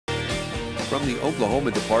from the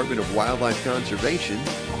Oklahoma Department of Wildlife Conservation,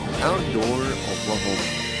 Outdoor Oklahoma.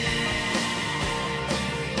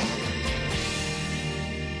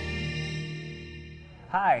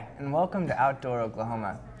 Hi, and welcome to Outdoor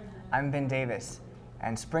Oklahoma. I'm Ben Davis,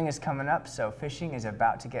 and spring is coming up, so fishing is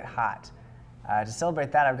about to get hot. To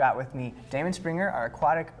celebrate that, I've got with me Damon Springer, our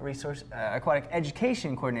aquatic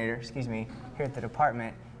education coordinator, here at the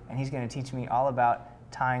department, and he's going to teach me all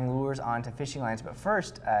about tying lures onto fishing lines. But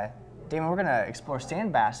first, Damon, we're going to explore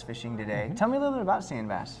sandbass fishing today. Tell me a little bit about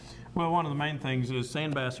sandbass. Well, one of the main things is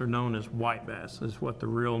sandbass are known as white bass, is what the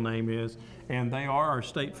real name is, and they are our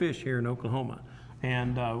state fish here in Oklahoma.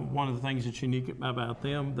 And one of the things that's unique about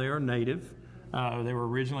them, they are native. They were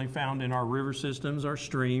originally found in our river systems, our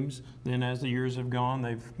streams. Then as the years have gone,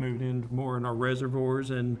 they've moved into more in our reservoirs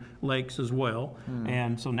and lakes as well.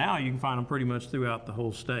 And so now you can find them pretty much throughout the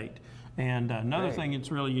whole state. And another thing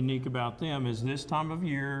that's really unique about them is this time of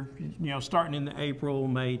year, you know, starting in the April,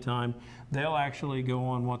 May time, they'll actually go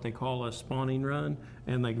on what they call a spawning run,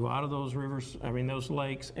 and they go out of those rivers, those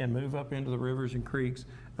lakes, and move up into the rivers and creeks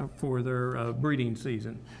for their breeding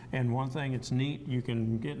season. And one thing that's neat, you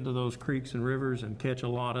can get into those creeks and rivers and catch a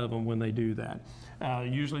lot of them when they do that.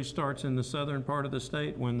 Usually starts in the southern part of the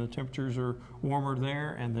state when the temperatures are warmer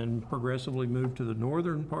there, and then progressively move to the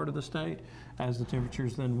northern part of the state as the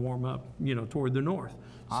temperatures then warm up, you know, toward the north.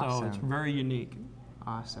 Awesome. So it's very unique.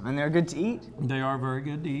 Awesome. And they're good to eat? They are very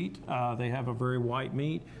good to eat. They have a very white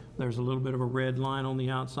meat. There's a little bit of a red line on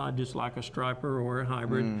the outside, just like a striper or a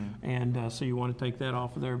hybrid. And so you want to take that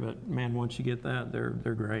off of there, but man, once you get that, they're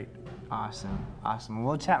great. Awesome, awesome.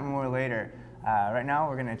 We'll chat more later. Right now,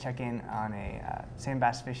 we're going to check in on a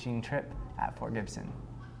sandbass fishing trip at Fort Gibson.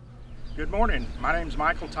 Good morning. My name's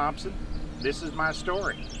Michael Thompson. This is my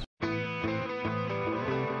story.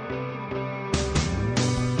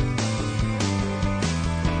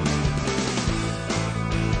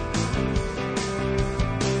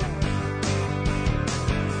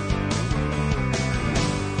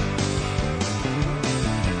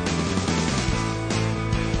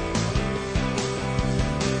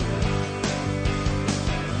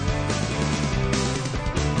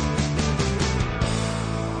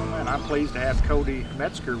 I'm pleased to have Cody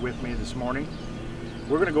Metzger with me this morning.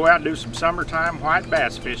 We're going to go out and do some summertime white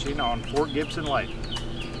bass fishing on Fort Gibson Lake.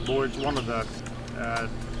 Boy, it's one of the,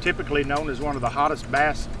 typically known as one of the hottest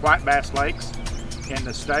white bass lakes in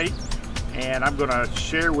the state. And I'm going to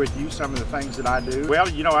share with you some of the things that I do. Well,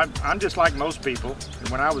 you know, I'm just like most people.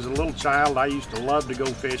 When I was a little child, I used to love to go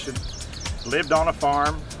fishing. Lived on a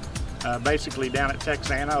farm, basically down at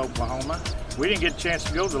Texana, Oklahoma. We didn't get a chance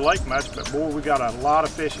to go to the lake much, but boy, we got a lot of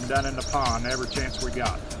fishing done in the pond every chance we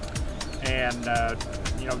got. And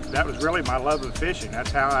you know, that was really my love of fishing.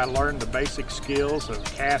 That's how I learned the basic skills of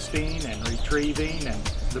casting and retrieving. And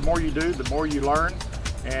the more you do, the more you learn.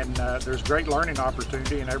 And there's great learning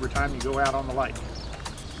opportunity and every time you go out on the lake.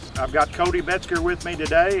 I've got Cody Metzger with me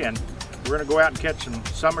today, and we're going to go out and catch some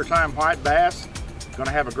summertime white bass. Going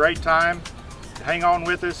to have a great time. Hang on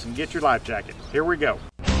with us and get your life jacket. Here we go.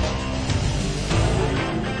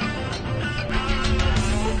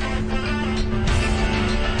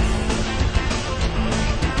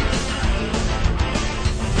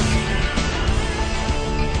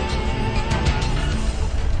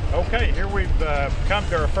 Okay, here we've come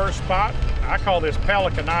to our first spot. I call this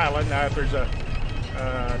Pelican Island. Now, if there's a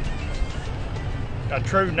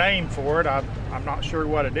true name for it, I'm not sure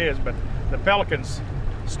what it is, but the pelicans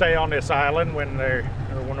stay on this island when the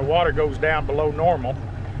water goes down below normal.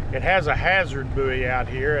 It has a hazard buoy out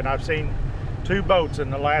here, and I've seen 2 boats in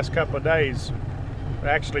the last couple of days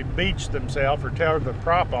actually beach themselves or tear the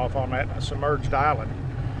prop off on that submerged island.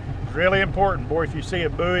 It's really important, boy, if you see a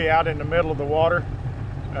buoy out in the middle of the water,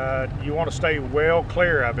 you want to stay well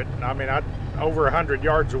clear of it. I mean, over 100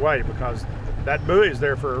 yards away, because that buoy is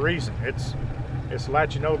there for a reason. It's to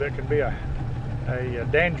let you know that it can be a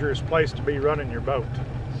dangerous place to be running your boat.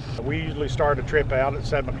 We usually start a trip out at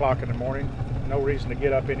 7 o'clock in the morning. No reason to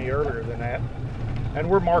get up any earlier than that. And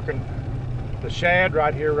we're marking the shad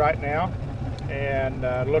right here, right now, and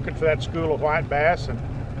looking for that school of white bass. And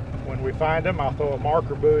when we find them, I'll throw a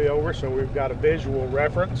marker buoy over so we've got a visual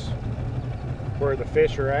reference where the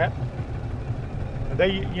fish are at. And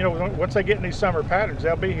they, you know, once they get in these summer patterns,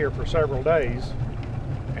 they'll be here for several days.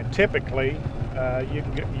 And typically, you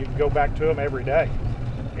can go back to them every day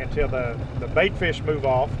until the bait fish move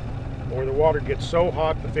off or the water gets so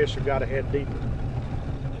hot the fish have got to head deeper.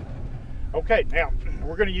 Okay, now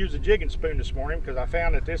we're going to use a jigging spoon this morning because I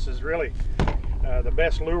found that this is really the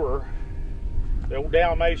best lure. The old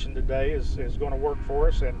Dalmatian today is going to work for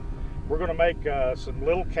us, and we're going to make some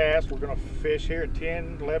little casts. We're going to fish here at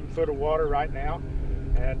 10, 11 foot of water right now.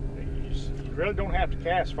 And you really don't have to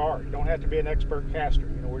cast far. You don't have to be an expert caster.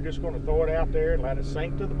 You know, we're just going to throw it out there and let it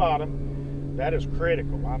sink to the bottom. That is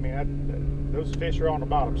critical. I mean, those fish are on the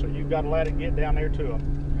bottom, so you've got to let it get down there to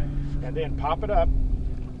them. And then pop it up,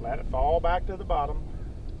 let it fall back to the bottom,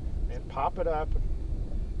 and pop it up.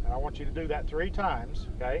 And I want you to do that 3 times,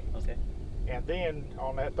 okay? Okay. And then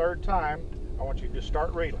on that 3rd time, I want you to just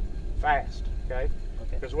start reeling fast, okay?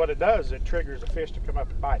 Okay. Because what it does is it triggers a fish to come up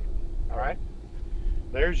and bite it, all right?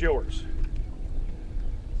 There's yours.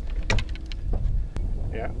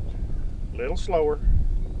 Yeah, a little slower.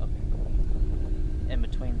 Okay. In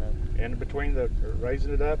between the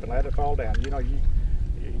raising it up and let it fall down. You know, you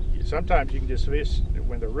sometimes you can just fish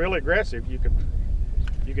when they're really aggressive. You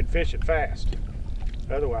can fish it fast.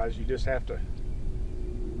 Otherwise, you just have to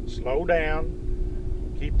slow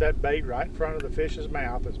down, keep that bait right in front of the fish's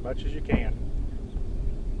mouth as much as you can.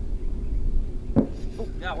 Oh,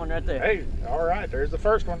 got one right there. Hey, all right, there's the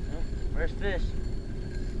first one. First fish.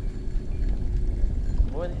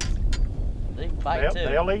 Boy, they bite too.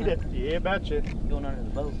 They'll eat it. Yeah, betcha. Going under the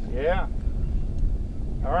boat. Yeah.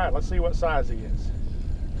 All right, let's see what size he is.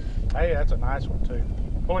 Hey, that's a nice one too.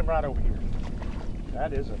 Pull him right over here.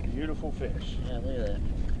 That is a beautiful fish. Yeah, look at that.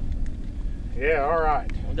 Yeah, all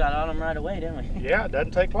right. We got on them right away, didn't we? Yeah, it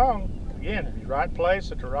doesn't take long. Again, right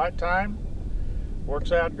place at the right time.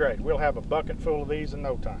 Works out great. We'll have a bucket full of these in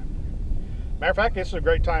no time. Matter of fact, this is a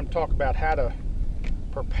great time to talk about how to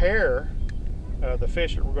prepare the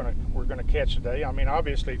fish that we're gonna catch today. I mean,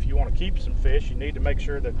 obviously, if you want to keep some fish, you need to make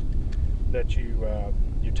sure that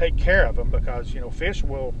you take care of them, because you know fish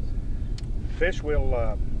will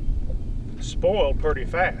spoil pretty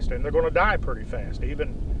fast, and they're going to die pretty fast,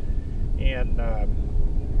 even in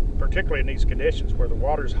particularly in these conditions where the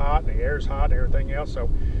water's hot and the air's hot and everything else. So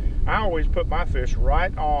I always put my fish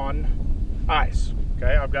right on ice.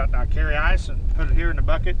 Okay, I carry ice and put it here in the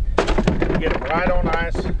bucket, get them right on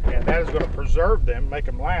ice, and that is going to preserve them, make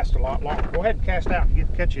them last a lot longer. Go ahead and cast out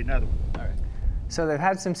and catch you another one. All right. So they've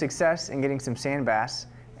had some success in getting some sand bass,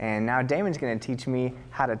 and now Damon's going to teach me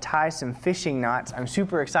how to tie some fishing knots. I'm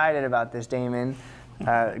super excited about this, Damon.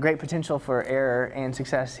 Great potential for error and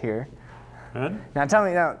success here. Good. Now tell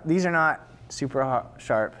me, now, these are not super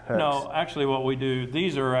sharp hooks. No, actually what we do,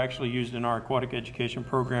 these are actually used in our aquatic education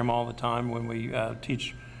program all the time when we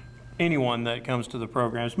teach anyone that comes to the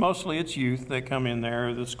programs. Mostly it's youth that come in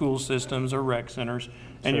there, the school systems or rec centers.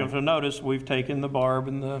 And Sure. you'll notice we've taken the barb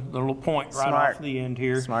and the little point right Smart. off the end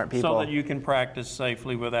here. Smart people. So that you can practice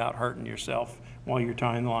safely without hurting yourself while you're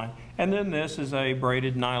tying the line. And then this is a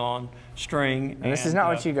braided nylon string. And this is not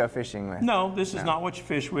what you go fishing with. No, this is not what you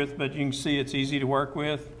fish with, but you can see it's easy to work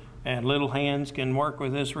with. And little hands can work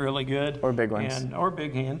with this really good. Or big ones. Or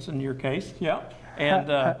big hands in your case, yeah.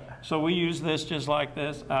 And so we use this just like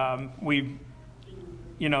this. We,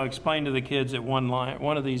 explain to the kids that one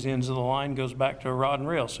of these ends of the line goes back to a rod and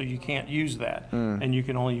reel, so you can't use that. And you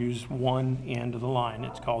can only use one end of the line.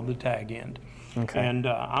 It's called the tag end. Okay. And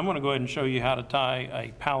I'm going to go ahead and show you how to tie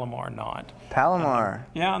a Palomar knot. Palomar.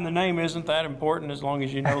 Yeah, and the name isn't that important as long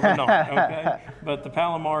as you know the knot, okay? But the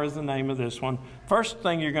Palomar is the name of this one. First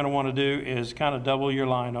thing you're going to want to do is kind of double your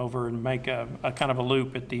line over and make a kind of a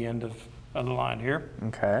loop at the end of the line here.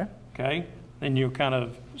 Okay. Okay, then you'll kind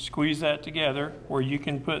of squeeze that together where you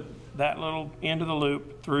can put that little end of the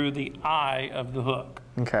loop through the eye of the hook.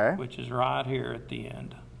 Okay. Which is right here at the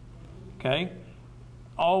end. Okay?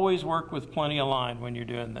 Always work with plenty of line when you're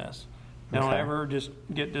doing this. Don't ever just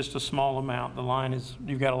get just a small amount. The line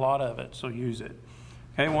you've got a lot of it, so use it.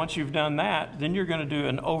 Okay, once you've done that, then you're going to do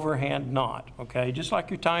an overhand knot, okay? Just like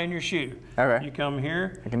you're tying your shoe. Okay. You come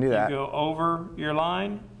here. I can do that. You go over your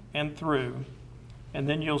line and through. And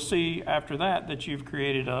then you'll see after that you've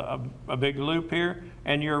created a big loop here,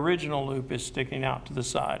 and your original loop is sticking out to the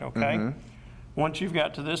side, okay? Once you've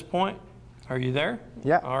got to this point, are you there?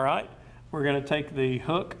 Yeah. All right. We're going to take the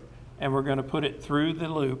hook and we're going to put it through the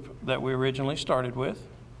loop that we originally started with.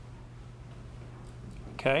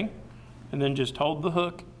 Okay. And then just hold the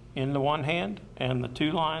hook in the one hand and the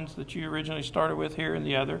 2 lines that you originally started with here in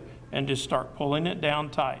the other, and just start pulling it down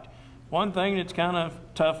tight. One thing that's kind of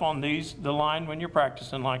tough on the line when you're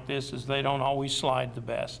practicing like this is they don't always slide the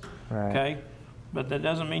best. Right. Okay. But that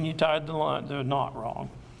doesn't mean you tied the knot wrong.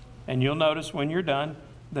 And you'll notice when you're done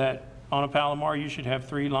that on a Palomar, you should have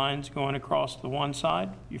 3 lines going across the one side.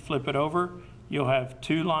 You flip it over, you'll have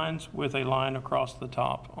 2 lines with a line across the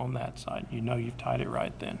top on that side. You know you've tied it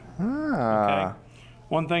right then. Okay.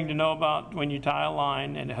 One thing to know about when you tie a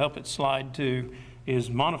line and to help it slide too is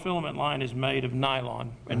monofilament line is made of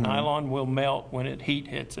nylon, and nylon will melt when heat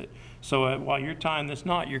hits it. So while you're tying this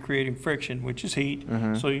knot, you're creating friction, which is heat.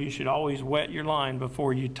 So you should always wet your line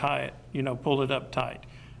before you tie it, you know, pull it up tight.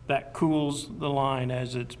 That cools the line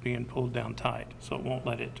as it's being pulled down tight, so it won't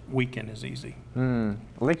let it weaken as easy.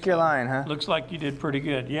 Lick your line, huh? Looks like you did pretty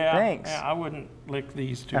good. Yeah, Thanks. Yeah, I wouldn't lick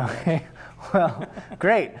these too much. Okay, well,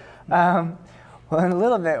 great. Well, in a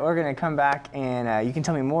little bit, we're going to come back and you can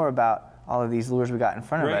tell me more about all of these lures we got in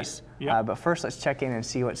front of us. Yep. But first, let's check in and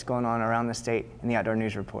see what's going on around the state in the Outdoor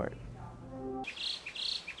News Report.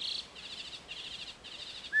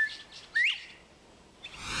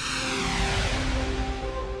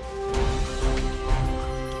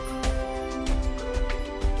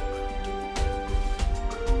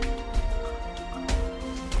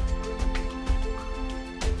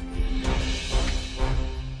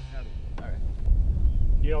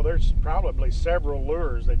 You know, there's probably several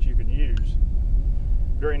lures that you can use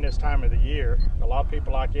during this time of the year. A lot of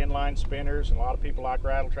people like inline spinners and a lot of people like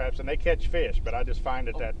rattle traps, and they catch fish, but I just find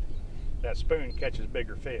that spoon catches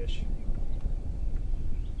bigger fish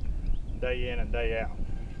day in and day out.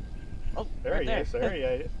 Oh, there right he there. is, there he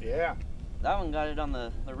is, yeah. That one got it on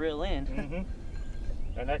the real end.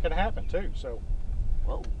 And that can happen too, so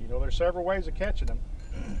Whoa. you know, there's several ways of catching them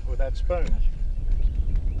with that spoon.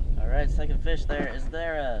 All right, second fish there. Is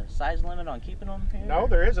there a size limit on keeping them here? No,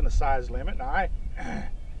 there isn't a size limit. Now,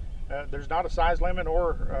 there's not a size limit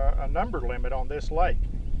or a number limit on this lake.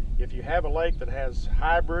 If you have a lake that has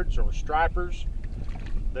hybrids or stripers,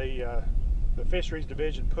 the fisheries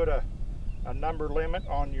division put a number limit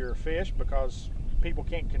on your fish because people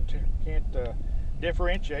can't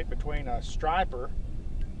differentiate between a striper,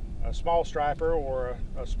 a small striper, or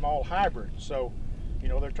a small hybrid. So, you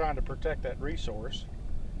know, they're trying to protect that resource.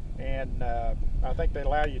 And I think they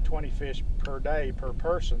allow you 20 fish per day per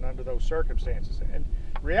person under those circumstances. And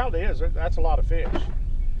reality is that's a lot of fish.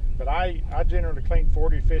 But I generally clean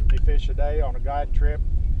 40 to 50 fish a day on a guide trip.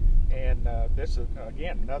 And this is,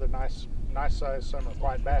 again, another nice size summer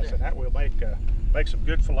white bass. And that will make some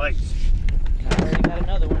good fillets. I already got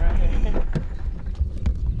another one right here.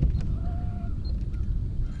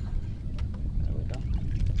 There we go.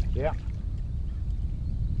 Yeah.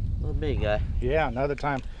 Little big guy. Yeah, another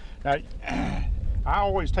time. Now, I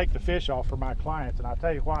always take the fish off for my clients, and I'll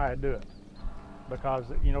tell you why I do it. Because,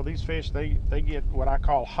 you know, these fish, they get what I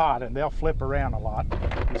call hot, and they'll flip around a lot.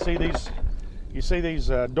 You see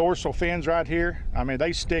these dorsal fins right here? I mean,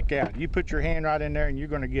 they stick out. You put your hand right in there, and you're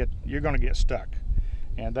gonna get stuck.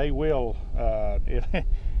 And they will,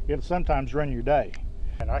 it'll sometimes run your day.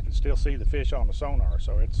 And I can still see the fish on the sonar,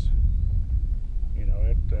 so it's, you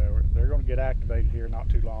know, they're gonna get activated here not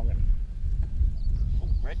too long. And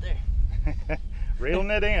Right there.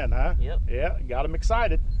 reeling it in, huh? Yep. Yeah, got them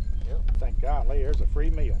excited. Yep. Thank golly, there's a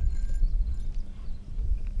free meal.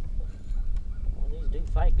 Well, these do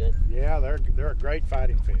fight good. Yeah, they're a great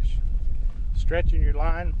fighting fish. Stretching your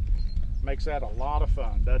line makes that a lot of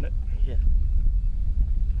fun, doesn't it? Yeah.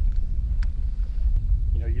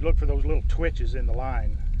 You know, you look for those little twitches in the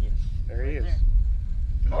line. Yes. There he is. There.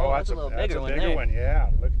 Oh, that's a little bigger one bigger there. one.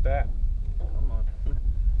 Yeah, look at that. Come on.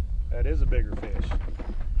 That is a bigger fish.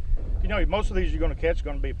 You know, most of these you're going to catch are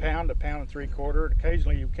going to be a pound and 3/4.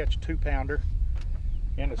 Occasionally you catch a 2-pounder.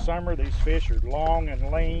 In the summer, these fish are long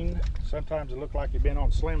and lean. Sometimes they look like they've been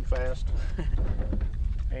on Slim Fast.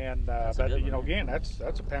 And but you know, again, that's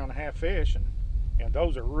a 1.5 pound fish, and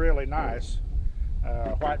those are really nice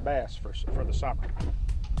white bass for the summer.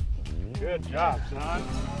 Good job, son.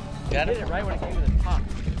 Got it right when it came to the top.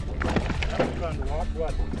 That was fun to watch,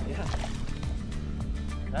 wasn't it? Yeah.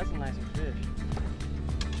 That's a nicer fish.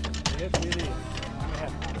 Yes, it is. I'm gonna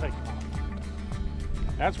have to take it off.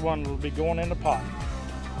 That's one that'll be going in the pot.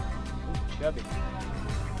 Ooh, chubby.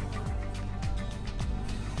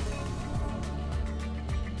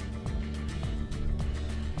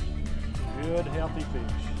 Good, healthy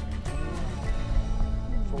fish.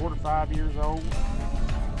 4 to 5 years old.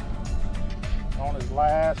 On his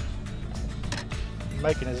last,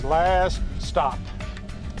 making his last stop.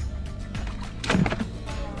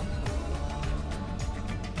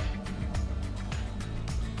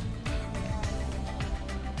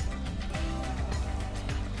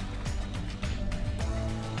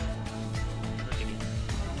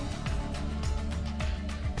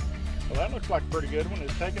 Well, that looks like a pretty good one.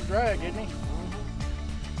 It's taking drag, isn't he?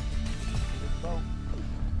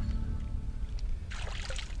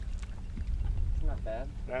 Not bad.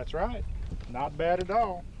 That's right. Not bad at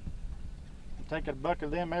all. I'm taking a bucket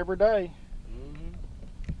of them every day.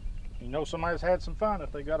 You know somebody's had some fun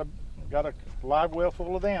if they got a live well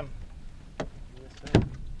full of them. Yes, sir.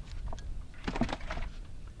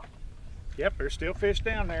 Yep, there's still fish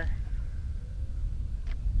down there.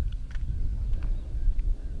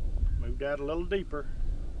 got a little deeper.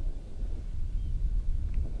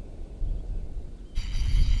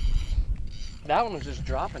 That one was just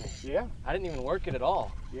dropping it. Yeah. I didn't even work it at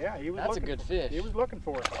all. Yeah, he was. That's a looking good for, fish. He was looking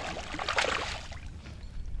for it.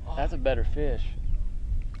 That's a better fish.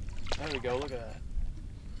 There we go, look at that.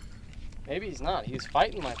 Maybe he's not. He's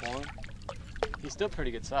fighting like one. He's still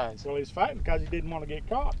pretty good size. Well, he's fighting because he didn't want to get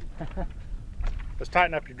caught. Let's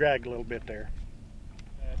tighten up your drag a little bit there.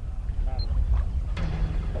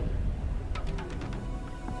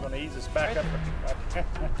 Going to ease us back up.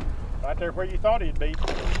 Right there where you thought he'd be.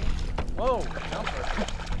 Whoa, jumper.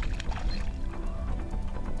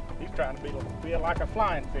 He's trying to be like a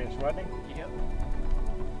flying fish, wasn't he? Yep.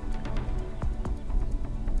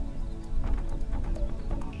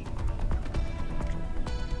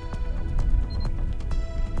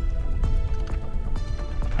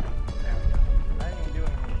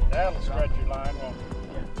 That'll stretch your line, won't it?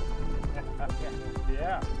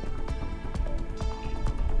 Yeah. Yeah.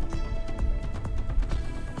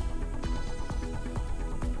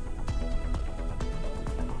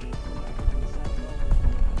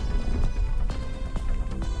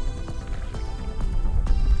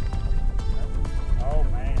 Oh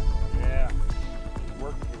man, yeah.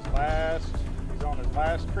 Working his last, he's on his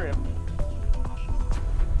last trip.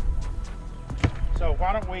 So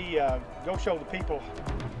why don't we go show the people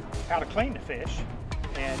how to clean the fish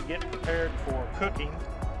and get prepared for cooking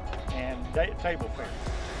and table fare.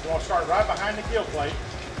 So I'll start right behind the gill plate.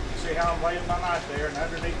 See how I'm laying my knife there and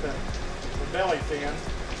underneath the belly fin,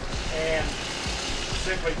 and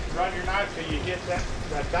simply run your knife till you hit that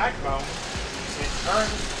backbone and turn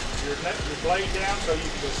your blade down so you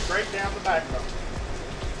can go straight down the backbone.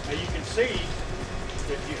 Now you can see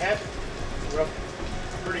if you had, well,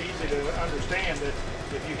 pretty easy to understand that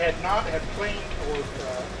if you had not have cleaned or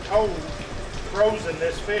cold frozen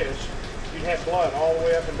this fish, you'd have blood all the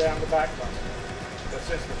way up and down the backbone. But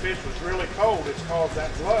since the fish was really cold, it's caused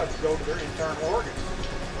that blood to go to their internal organs.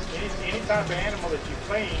 Any type of animal that you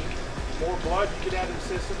clean, the more blood you get out of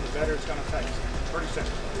the system, the better it's going to taste. Pretty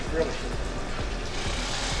simple. It's really simple.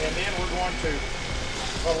 And then we're going to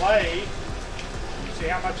fillet. You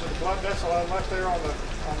see how much of the blood vessel I left there on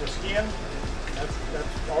the skin? That's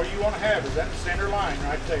all you want to have is that center line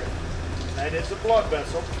right there. That is a blood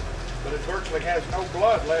vessel, but it virtually has no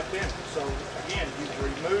blood left in it. So again, you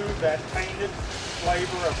remove that tainted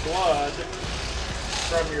flavor of blood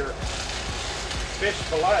from your fish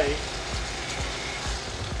fillet,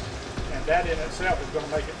 and that in itself is going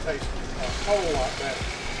to make it taste a whole lot better.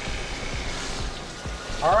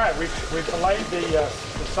 All right, we've filleted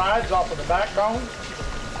the sides off of the backbone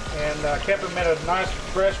and kept them in a nice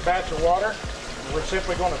fresh batch of water. We're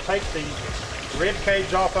simply going to take the rib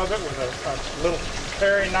cage off of it with a little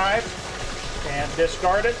paring knife and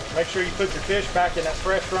discard it. Make sure you put your fish back in that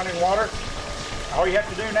fresh running water. All you have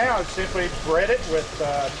to do now is simply bread it with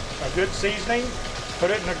a good seasoning,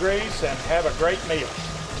 put it in the grease, and have a great meal.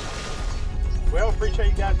 Well,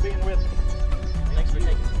 appreciate you guys being with me. Thanks for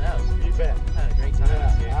taking us out. You bet. I had a great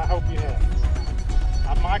time here. I hope you have.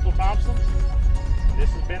 I'm Michael Thompson. This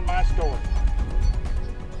has been my story.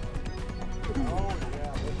 Oh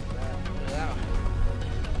yeah, look at that.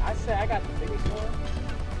 I say I got the biggest one.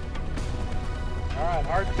 All right,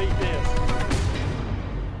 hard to beat this.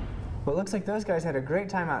 Well, it looks like those guys had a great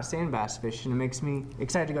time out sandbass fishing. It makes me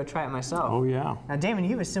excited to go try it myself. Oh, yeah. Now, Damon,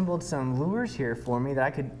 you've assembled some lures here for me that I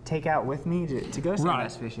could take out with me to go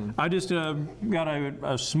sandbass fishing. I just got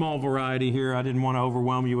a small variety here. I didn't want to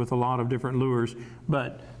overwhelm you with a lot of different lures,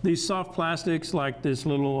 but these soft plastics like this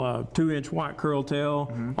little 2-inch white curl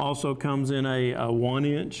tail also comes in a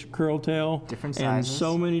 1-inch curl tail. Different sizes. And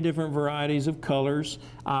so many different varieties of colors.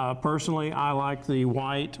 Personally, I like the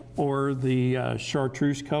white or the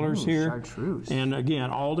chartreuse colors here. Chartreuse. And again,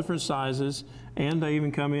 all different sizes. And they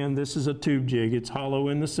even come in, this is a tube jig. It's hollow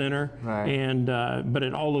in the center, right. And but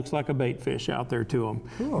it all looks like a bait fish out there to them.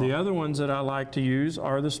 Cool. The other ones that I like to use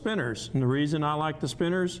are the spinners. And the reason I like the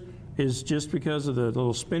spinners is just because of the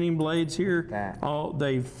little spinning blades here.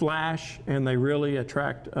 They flash and they really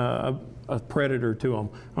attract a predator to them.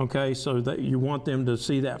 Okay, so that you want them to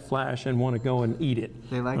see that flash and want to go and eat it.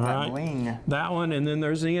 They like that bling. That one, and then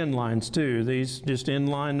there's the end lines too. These just in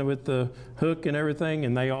line with the hook and everything,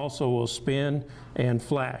 and they also will spin and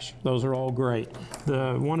flash. Those are all great.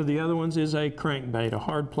 One of the other ones is a crankbait, a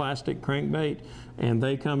hard plastic crankbait, and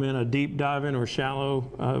they come in a deep diving or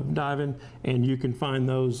shallow diving, and you can find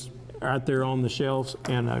those out there on the shelves,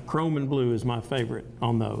 and chrome and blue is my favorite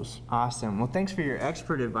on those. Awesome. Well, thanks for your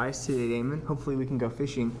expert advice today, Damon. Hopefully we can go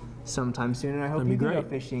fishing sometime soon, and I hope you can go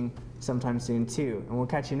fishing sometime soon too. And we'll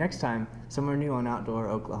catch you next time somewhere new on Outdoor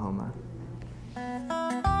Oklahoma.